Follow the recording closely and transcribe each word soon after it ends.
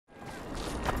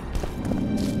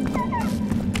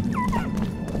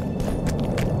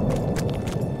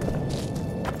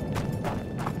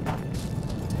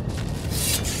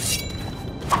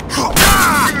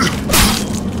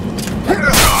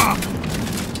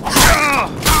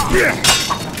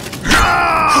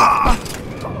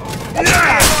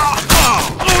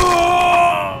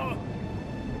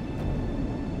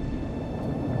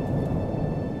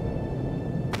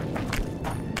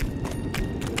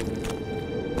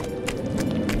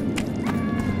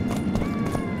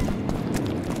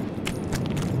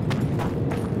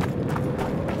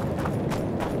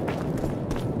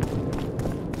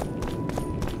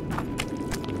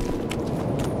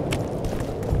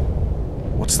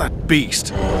What's that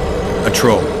beast? A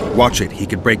troll. Watch it. He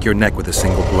could break your neck with a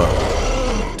single blow.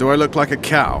 Do I look like a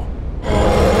cow?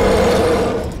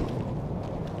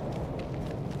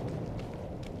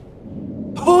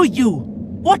 Who you?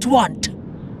 What want?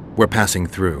 We're passing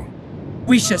through.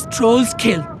 Wishes trolls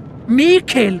kill. Me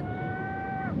kill.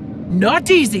 Not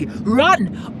easy.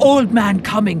 Run. Old man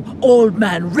coming. Old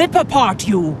man rip apart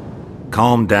you.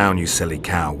 Calm down, you silly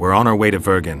cow. We're on our way to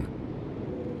Vergen.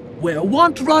 Where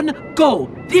want run, go.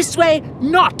 This way,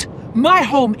 not. My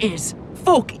home is.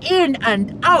 Folk in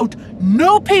and out.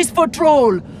 No peace for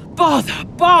troll. Bother,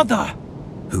 bother.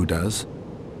 Who does?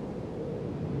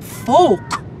 Folk.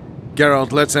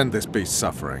 Geralt, let's end this beast's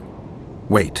suffering.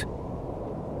 Wait.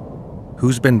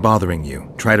 Who's been bothering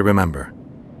you? Try to remember.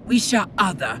 Wisha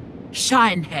other.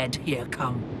 Shinehead here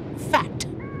come. Fat.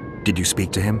 Did you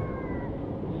speak to him?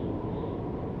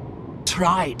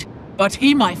 Tried, but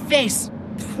he my face.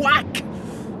 Whack!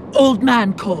 Old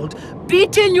man called.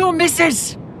 Beat in your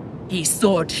missus! He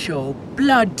sword show.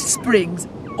 Blood springs.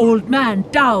 Old man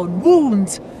down.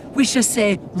 Wounds. Wisha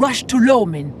say rush to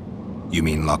Lomin. You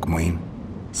mean Lochmuin?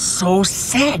 So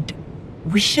said.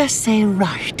 Wisha say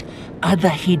rushed. Other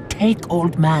he'd take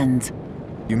old man's.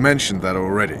 You mentioned that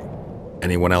already.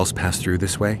 Anyone else pass through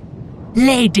this way?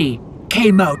 Lady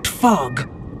came out fog.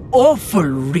 Awful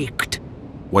reeked.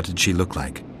 What did she look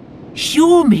like?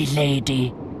 Hew me,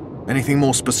 lady. Anything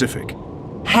more specific?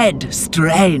 Head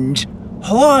strange.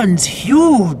 Horns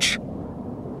huge.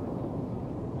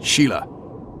 Sheila.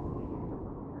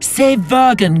 Say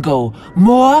Vergen go.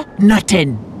 More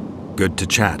nothing. Good to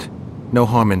chat. No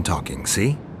harm in talking,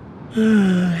 see?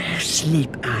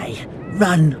 Sleep I.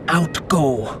 Run out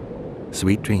go.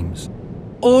 Sweet dreams.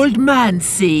 Old man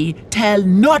see, tell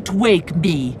not wake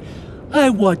me. I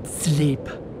want sleep.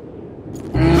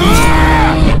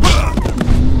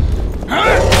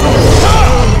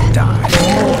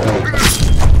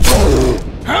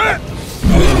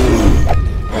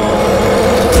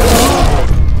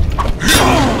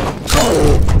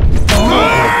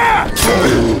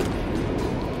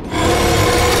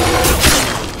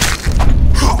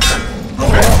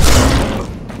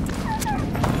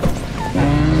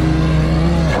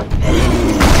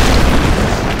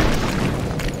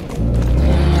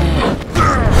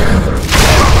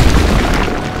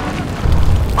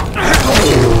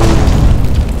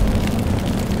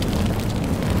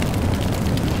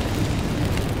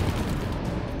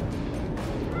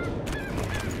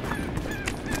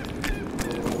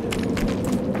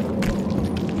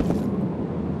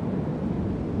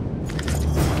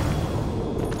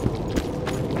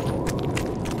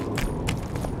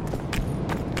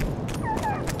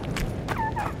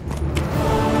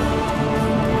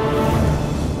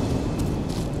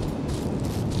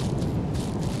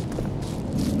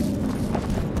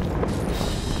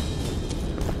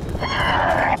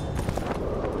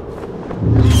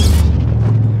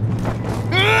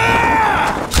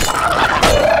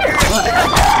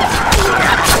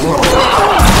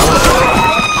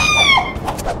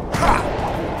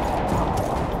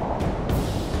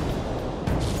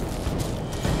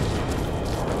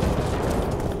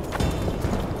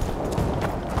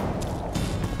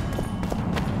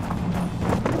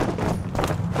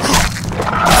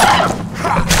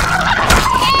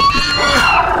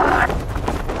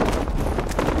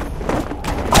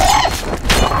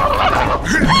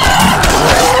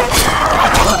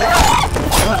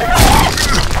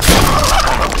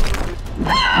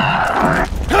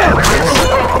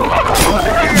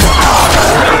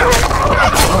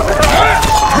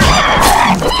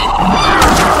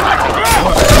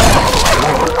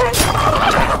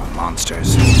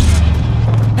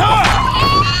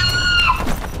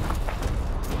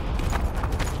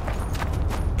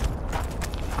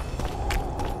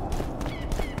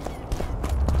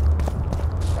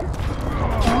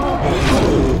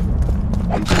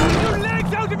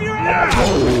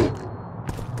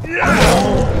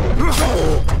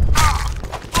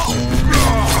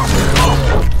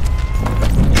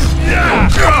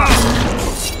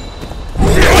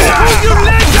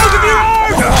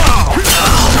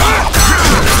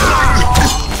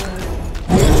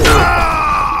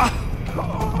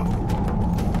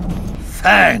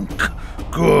 Thank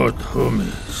good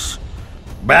hummies.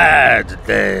 Bad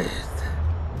death.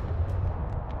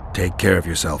 Take care of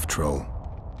yourself, troll.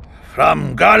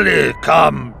 From gully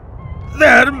come.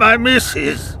 There, my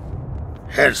missus.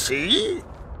 Has she?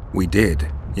 We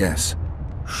did, yes.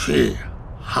 She.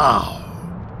 How?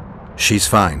 She's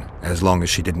fine, as long as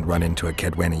she didn't run into a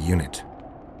Kedweni unit.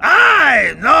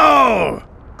 I no!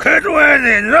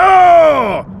 Kedweni,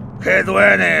 no!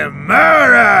 Kedweni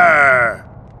murder!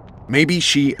 Maybe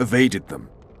she evaded them.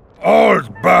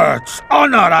 Old birds,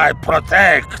 honor I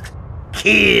protect.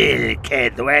 Kill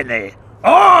Kedweni.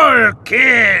 All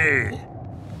kill!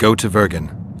 Go to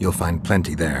Vergen. You'll find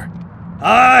plenty there.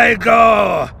 I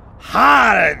go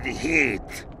hard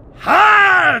hit.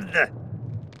 Hard!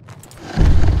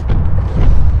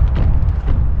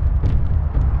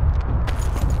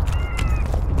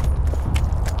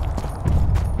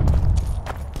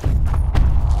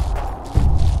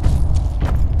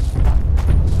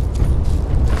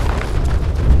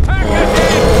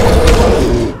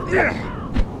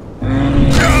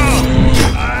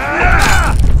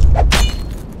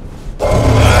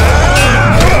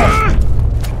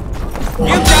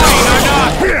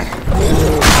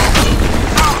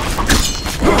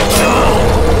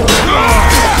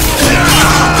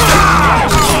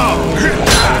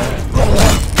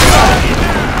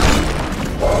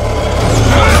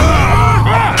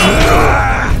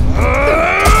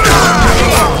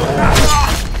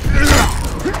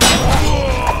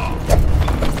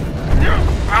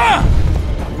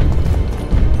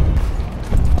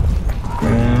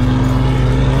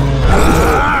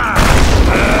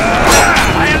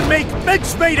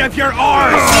 Of your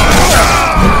arse!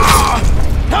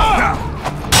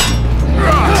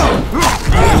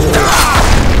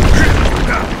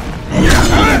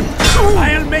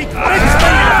 I'll make mincemeat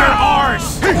of your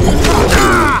arse!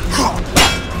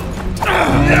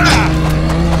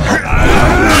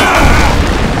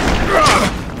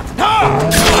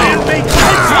 I'll make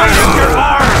mincemeat of your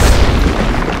arse!